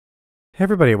Hey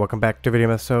everybody, welcome back to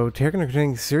Video. So today we're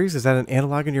continuing the series. Is that an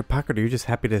analog in your pocket, or are you just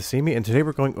happy to see me? And today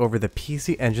we're going over the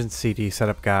PC Engine CD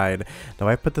setup guide. Now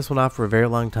I put this one off for a very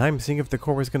long time, seeing if the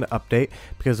core was going to update,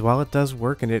 because while it does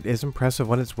work and it is impressive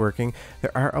when it's working,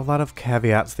 there are a lot of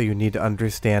caveats that you need to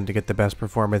understand to get the best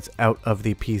performance out of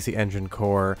the PC Engine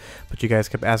core. But you guys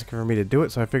kept asking for me to do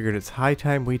it, so I figured it's high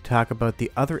time we talk about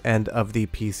the other end of the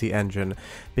PC Engine.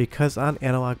 Because on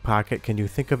Analogue Pocket, can you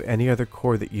think of any other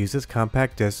core that uses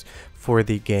compact discs for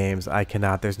the games? I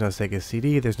cannot. There's no Sega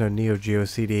CD, there's no Neo Geo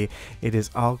CD. It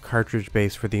is all cartridge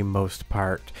based for the most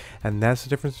part. And that's the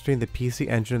difference between the PC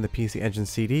Engine and the PC Engine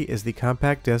CD, is the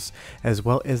compact discs as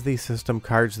well as the system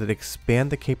cards that expand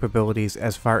the capabilities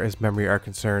as far as memory are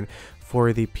concerned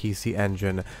for the PC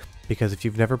Engine. Because if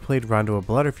you've never played Rondo of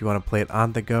Blood, or if you want to play it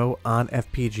on the go on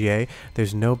FPGA,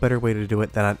 there's no better way to do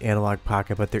it than on Analogue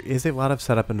Pocket, but there is a lot of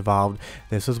setup involved.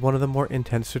 This is one of the more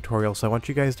intense tutorials, so I want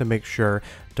you guys to make sure,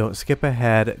 don't skip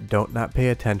ahead, don't not pay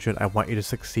attention. I want you to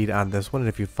succeed on this one, and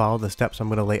if you follow the steps I'm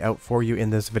going to lay out for you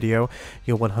in this video,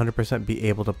 you'll 100% be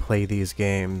able to play these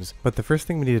games. But the first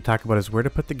thing we need to talk about is where to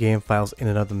put the game files in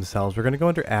and of themselves. We're going to go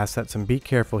under Assets, and be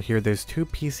careful here, there's two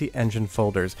PC Engine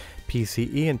folders,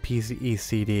 PCE and PCE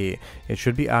CD. It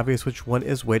should be obvious which one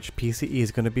is which. PCE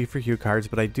is going to be for Hue cards,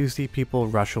 but I do see people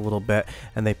rush a little bit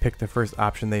and they pick the first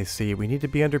option they see. We need to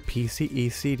be under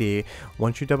PCE CD.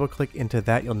 Once you double click into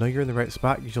that, you'll know you're in the right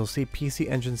spot. You'll see PC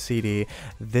Engine CD.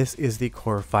 This is the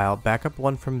core file. Back up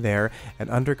one from there, and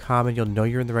under Common, you'll know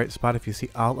you're in the right spot if you see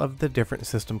all of the different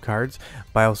system cards,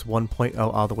 BIOS 1.0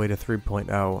 all the way to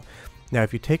 3.0. Now,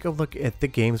 if you take a look at the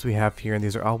games we have here, and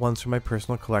these are all ones from my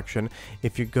personal collection,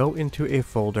 if you go into a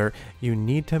folder, you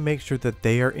need to make sure that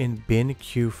they are in bin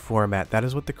queue format. That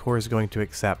is what the core is going to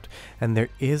accept. And there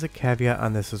is a caveat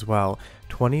on this as well.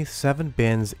 27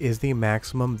 bins is the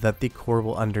maximum that the core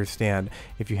will understand.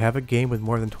 If you have a game with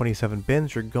more than 27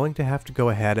 bins, you're going to have to go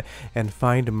ahead and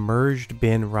find merged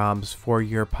bin ROMs for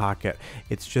your Pocket.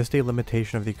 It's just a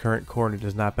limitation of the current core, and it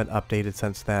has not been updated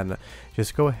since then.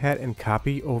 Just go ahead and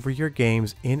copy over your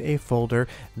games in a folder,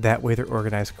 that way they're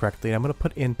organized correctly. And I'm going to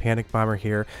put in Panic Bomber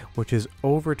here, which is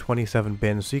over 27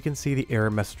 bins, so you can see the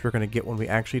error message we're going to get when we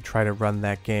actually try to run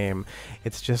that game.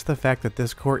 It's just the fact that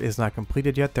this core is not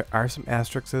completed yet. There are some asterisks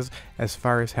as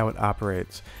far as how it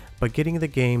operates, but getting the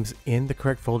games in the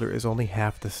correct folder is only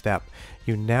half the step.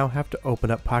 You now have to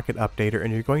open up Pocket Updater,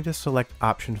 and you're going to select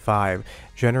option 5,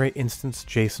 generate instance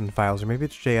JSON files, or maybe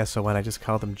it's JSON, I just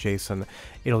call them JSON.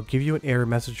 It'll give you an error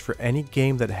message for any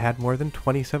game that had more than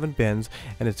 27 bins,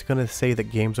 and it's going to say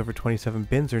that games over 27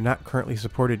 bins are not currently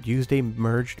supported. Used a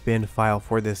merged bin file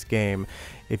for this game.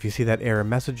 If you see that error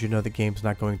message, you know the game's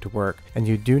not going to work. And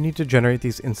you do need to generate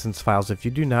these instance files. If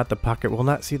you do not, the Pocket will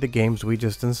not see the games we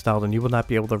just installed, and you will not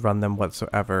be able to run them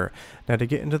whatsoever. Now, to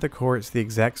get into the core, it's the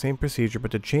exact same procedure,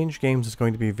 but to change games is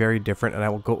going to be very different, and I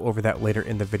will go over that later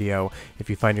in the video. If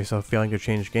you find yourself failing to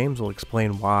change games, we'll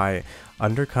explain why.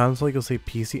 Under Console, you'll see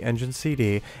PC Engine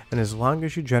CD, and as long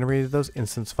as you generated those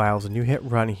instance files and you hit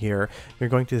run here, you're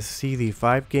going to see the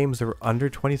 5 games that were under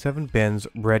 27 bins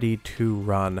ready to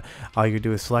run. All you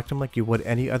do is select them like you would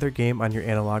any other game on your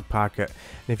Analogue Pocket.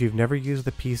 And if you've never used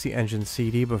the PC Engine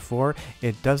CD before,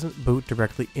 it doesn't boot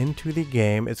directly into the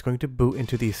game. It's going to boot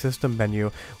into the system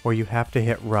menu where you have to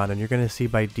hit run, and you're going to see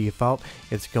by default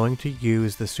it's going to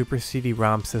use the Super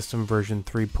CD-ROM system version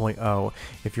 3.0.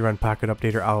 If you run Pocket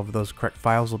Updater, all of those correct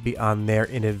files will be on there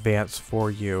in advance for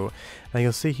you. Now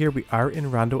you'll see here we are in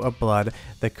Rondo of Blood.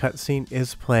 The cutscene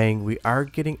is playing. We are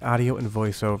getting audio and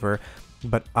voiceover,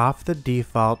 but off the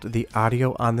default, the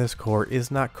audio on this core is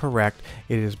not correct.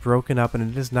 It is broken up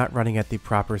and it is not running at the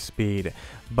proper speed.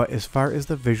 But as far as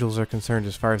the visuals are concerned,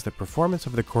 as far as the performance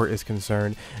of the core is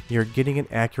concerned, you're getting an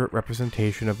accurate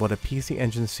representation of what a PC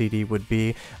Engine CD would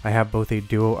be. I have both a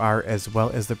Duo R as well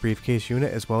as the briefcase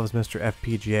unit, as well as MiSTer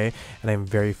FPGA, and I'm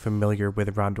very familiar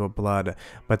with Rondo of Blood.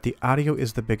 But the audio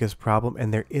is the biggest problem,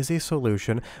 and there is a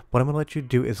solution. What I'm going to let you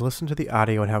do is listen to the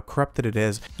audio and how corrupted it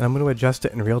is, and I'm going to adjust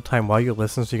it in real time while you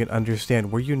listen so you can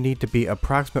understand where you need to be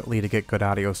approximately to get good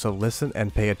audio. So listen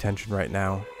and pay attention right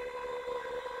now.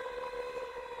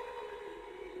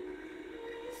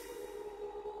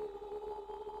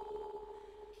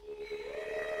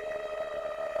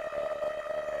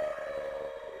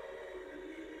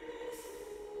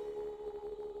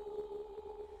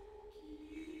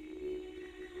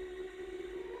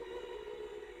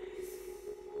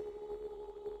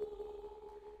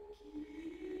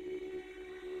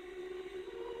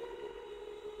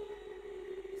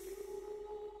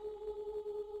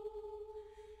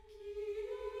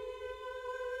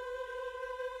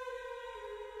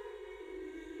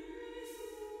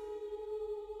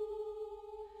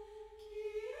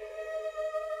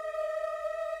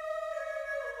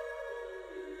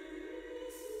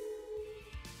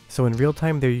 So in real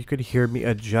time there you could hear me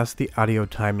adjust the audio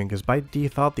timing, because by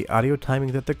default the audio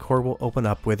timing that the core will open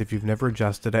up with, if you've never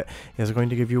adjusted it, is going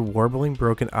to give you warbling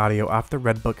broken audio off the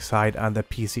Redbook side on the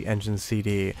PC Engine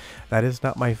CD. That is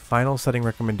not my final setting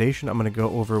recommendation. I'm going to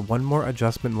go over one more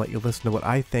adjustment and let you listen to what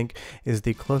I think is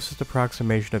the closest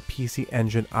approximation of PC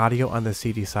Engine audio on the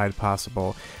CD side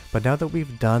possible. But now that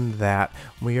we've done that,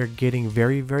 we are getting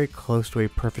very, very close to a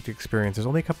perfect experience. There's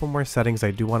only a couple more settings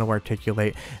I do want to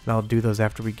articulate, and I'll do those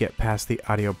after we get past the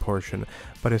audio portion.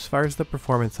 But as far as the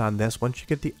performance on this, once you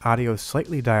get the audio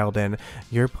slightly dialed in,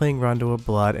 you're playing Rondo of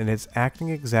Blood, and it's acting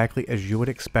exactly as you would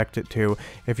expect it to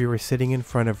if you were sitting in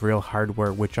front of real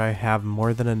hardware, which I have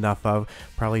more than enough of,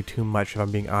 probably too much if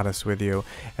I'm being honest with you.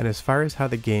 And as far as how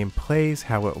the game plays,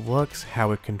 how it looks,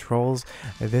 how it controls,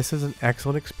 this is an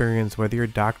excellent experience whether you're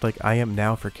docked like I am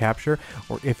now for capture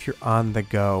or if you're on the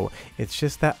go. It's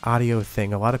just that audio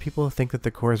thing. A lot of people think that the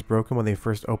core is broken when they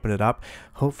first open it up.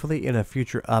 Hopefully in a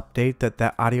future update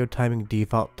that audio timing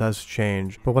default does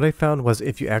change. But what I found was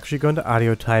if you actually go into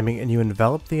audio timing and you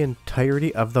envelop the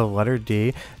entirety of the letter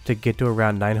D to get to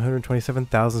around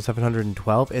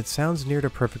 927,712, it sounds near to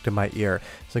perfect in my ear.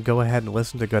 So go ahead and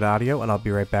listen to good audio and I'll be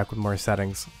right back with more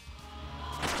settings.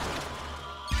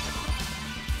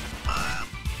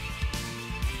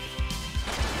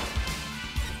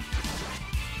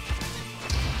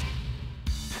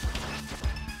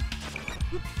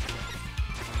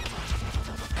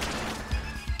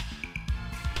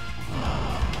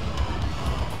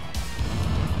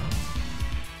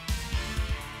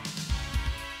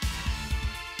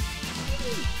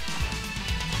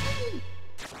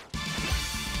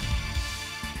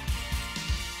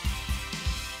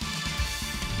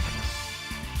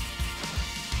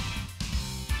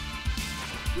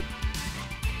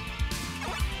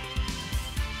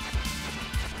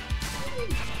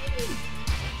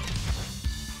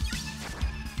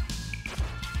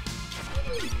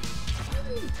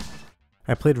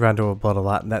 I played Rondo of Blood a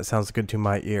lot and that sounds good to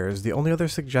my ears. The only other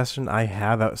suggestion I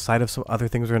have outside of some other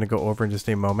things we're going to go over in just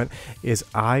a moment is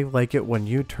I like it when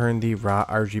you turn the raw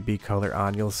RGB color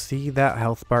on. You'll see that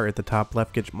health bar at the top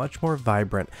left gets much more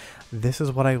vibrant. This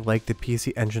is what I like the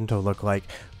PC Engine to look like,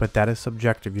 but that is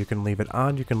subjective. You can leave it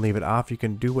on, you can leave it off, you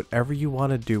can do whatever you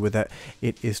want to do with it.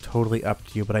 It is totally up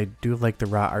to you, but I do like the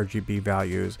raw RGB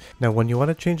values. Now when you want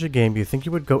to change a game, you think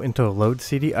you would go into Load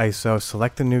CD ISO,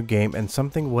 select a new game, and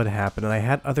something would happen, and I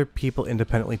had other people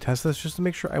independently test this just to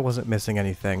make sure I wasn't missing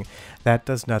anything. That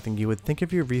does nothing. You would think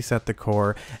if you reset the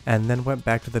core and then went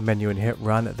back to the menu and hit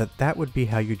run that would be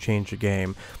how you change a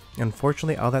game.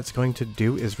 Unfortunately, all that's going to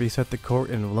do is reset the core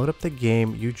and load up the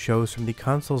game you chose from the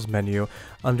consoles menu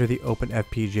under the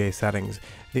OpenFPGA settings.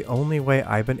 The only way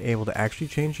I've been able to actually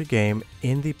change a game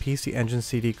in the PC Engine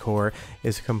CD core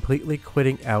is completely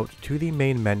quitting out to the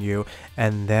main menu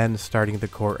and then starting the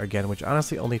core again, which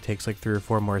honestly only takes like 3 or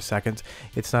 4 more seconds.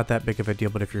 It's not that big of a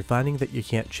deal, but if you're finding that you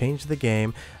can't change the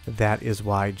game, that is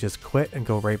why. Just quit and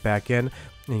go right back in,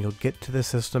 and you'll get to the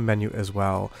system menu as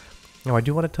well. Now I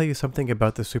do want to tell you something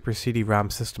about the Super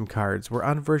CD-ROM system cards. We're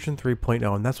on version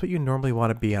 3.0 and that's what you normally want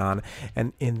to be on,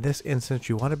 and in this instance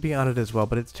you want to be on it as well,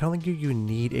 but it's telling you you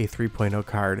need a 3.0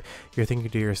 card. You're thinking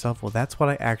to yourself, well that's what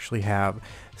I actually have.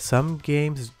 Some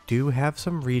games do have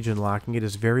some region locking. It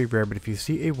is very rare, but if you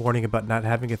see a warning about not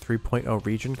having a 3.0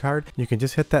 region card, you can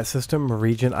just hit that system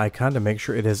region icon to make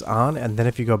sure it is on, and then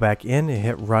if you go back in and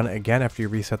hit run again after you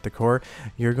reset the core,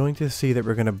 you're going to see that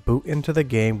we're going to boot into the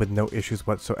game with no issues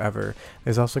whatsoever.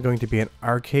 There's also going to be an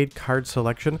arcade card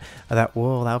selection that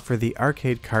will allow for the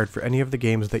arcade card for any of the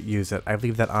games that use it. I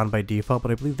leave that on by default,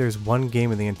 but I believe there's one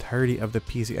game in the entirety of the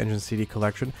PC Engine CD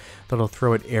collection that'll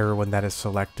throw an error when that is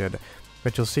selected.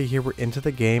 But you'll see here we're into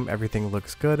the game, everything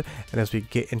looks good, and as we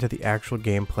get into the actual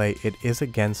gameplay, it is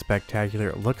again spectacular.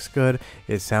 It looks good,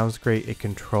 it sounds great, it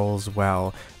controls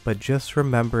well. But just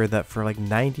remember that for like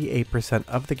 98%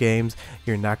 of the games,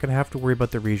 you're not going to have to worry about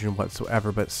the region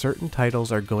whatsoever, but certain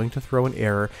titles are going to throw an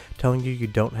error telling you you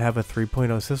don't have a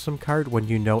 3.0 system card when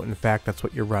you know in fact that's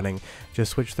what you're running.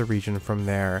 Just switch the region from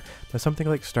there. But something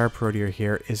like Star Proteer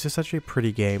here is just such a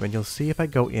pretty game, and you'll see if I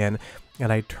go in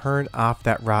and I turn off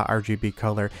that raw RGB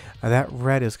color, that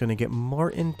red is going to get more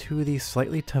into the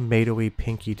slightly tomatoey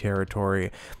pinky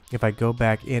territory. If I go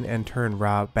back in and turn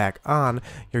raw back on,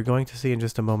 you're going to see in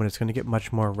just a moment it's going to get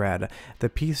much more red. The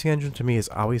PC Engine to me has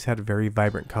always had very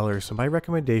vibrant colors, so my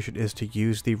recommendation is to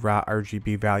use the raw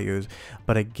RGB values.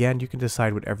 But again, you can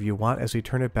decide whatever you want. As we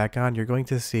turn it back on, you're going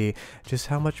to see just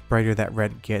how much brighter that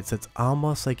red gets. It's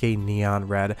almost like a neon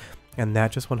red, and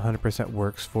that just 100%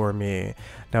 works for me.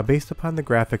 Now based upon the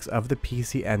graphics of the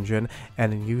PC Engine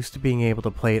and used to being able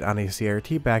to play it on a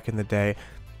CRT back in the day,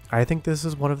 I think this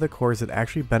is one of the cores that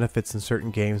actually benefits in certain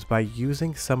games by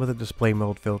using some of the display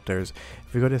mode filters.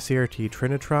 If we go to CRT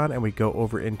Trinitron and we go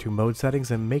over into mode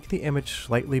settings and make the image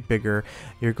slightly bigger,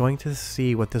 you're going to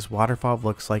see what this waterfall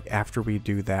looks like after we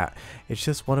do that. It's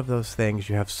just one of those things.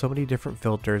 You have so many different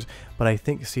filters, but I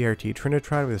think CRT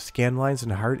Trinitron with scanlines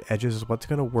and hard edges is what's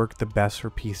going to work the best for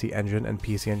PC Engine and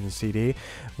PC Engine CD.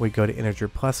 We go to Integer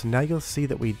Plus and now you'll see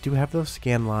that we do have those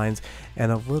scan lines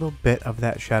and a little bit of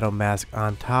that shadow mask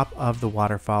on top of the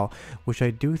waterfall, which I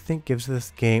do think gives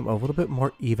this game a little bit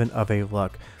more even of a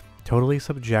look. Totally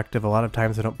subjective. A lot of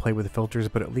times I don't play with filters,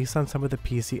 but at least on some of the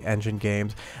PC Engine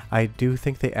games, I do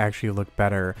think they actually look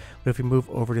better. But if we move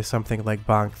over to something like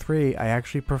Bonk 3, I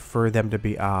actually prefer them to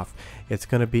be off. It's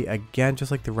going to be, again, just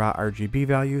like the raw RGB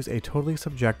values, a totally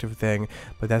subjective thing,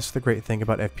 but that's the great thing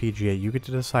about FPGA. You get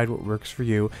to decide what works for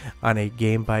you on a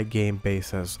game-by-game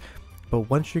basis. But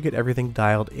once you get everything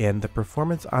dialed in, the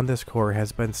performance on this core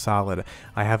has been solid.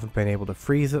 I haven't been able to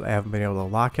freeze it, I haven't been able to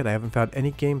lock it, I haven't found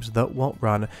any games that won't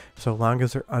run so long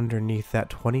as they're underneath that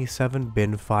 27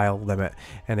 bin file limit.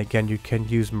 And again, you can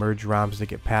use merge ROMs to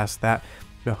get past that.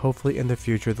 But hopefully in the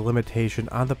future the limitation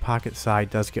on the Pocket side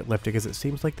does get lifted, because it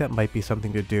seems like that might be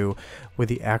something to do with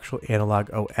the actual Analogue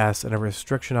OS and a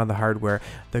restriction on the hardware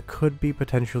that could be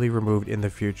potentially removed in the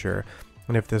future.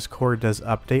 And if this core does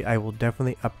update, I will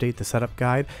definitely update the setup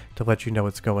guide to let you know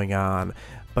what's going on.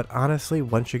 But honestly,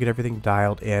 once you get everything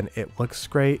dialed in, it looks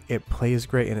great, it plays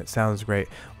great, and it sounds great.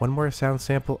 One more sound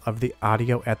sample of the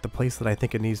audio at the place that I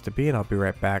think it needs to be, and I'll be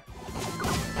right back.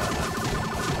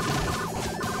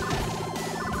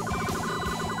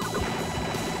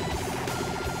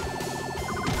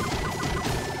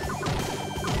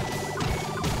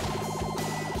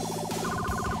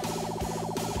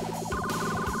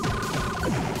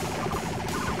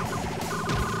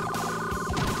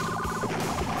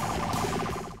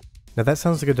 Now that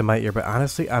sounds good to my ear, but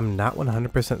honestly I'm not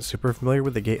 100% super familiar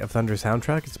with the Gate of Thunder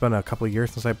soundtrack. It's been a couple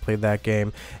years since I played that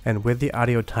game, and with the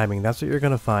audio timing, that's what you're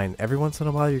going to find. Every once in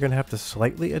a while you're going to have to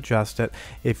slightly adjust it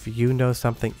if you know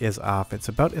something is off. It's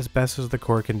about as best as the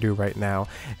core can do right now,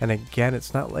 and again,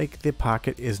 it's not like the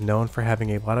Pocket is known for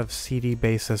having a lot of CD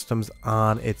based systems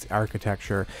on its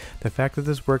architecture. The fact that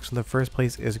this works in the first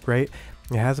place is great.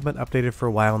 It hasn't been updated for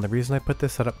a while, and the reason I put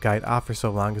this setup guide off for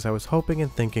so long is I was hoping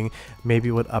and thinking maybe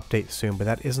it would update soon, but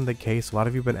that isn't the case. A lot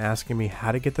of you have been asking me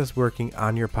how to get this working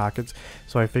on your Pockets,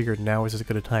 so I figured now is as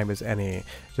good a time as any.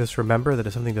 Just remember that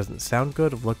if something doesn't sound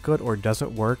good, look good, or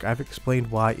doesn't work, I've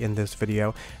explained why in this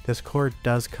video. This core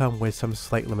does come with some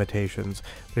slight limitations,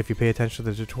 but if you pay attention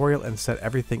to the tutorial and set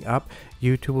everything up,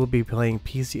 you too will be playing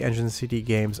PC Engine CD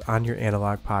games on your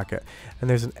Analogue Pocket. And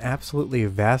there's an absolutely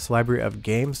vast library of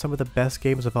games, some of the best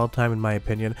games of all time in my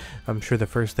opinion. I'm sure the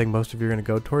first thing most of you are going to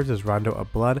go towards is Rondo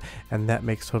of Blood, and that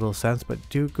makes total sense, but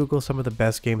do Google some of the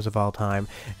best games of all time.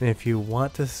 And if you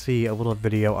want to see a little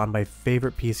video on my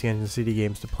favorite PC Engine CD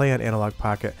games to play on Analogue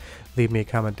Pocket, leave me a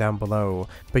comment down below.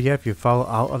 But yeah, if you follow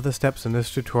all of the steps in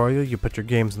this tutorial, you put your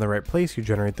games in the right place, you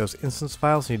generate those instance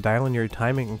files, and you dial in your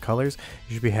timing and colors,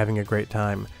 you should be having a great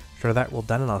time. After that, we're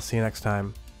done, and I'll see you next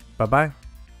time. Bye bye.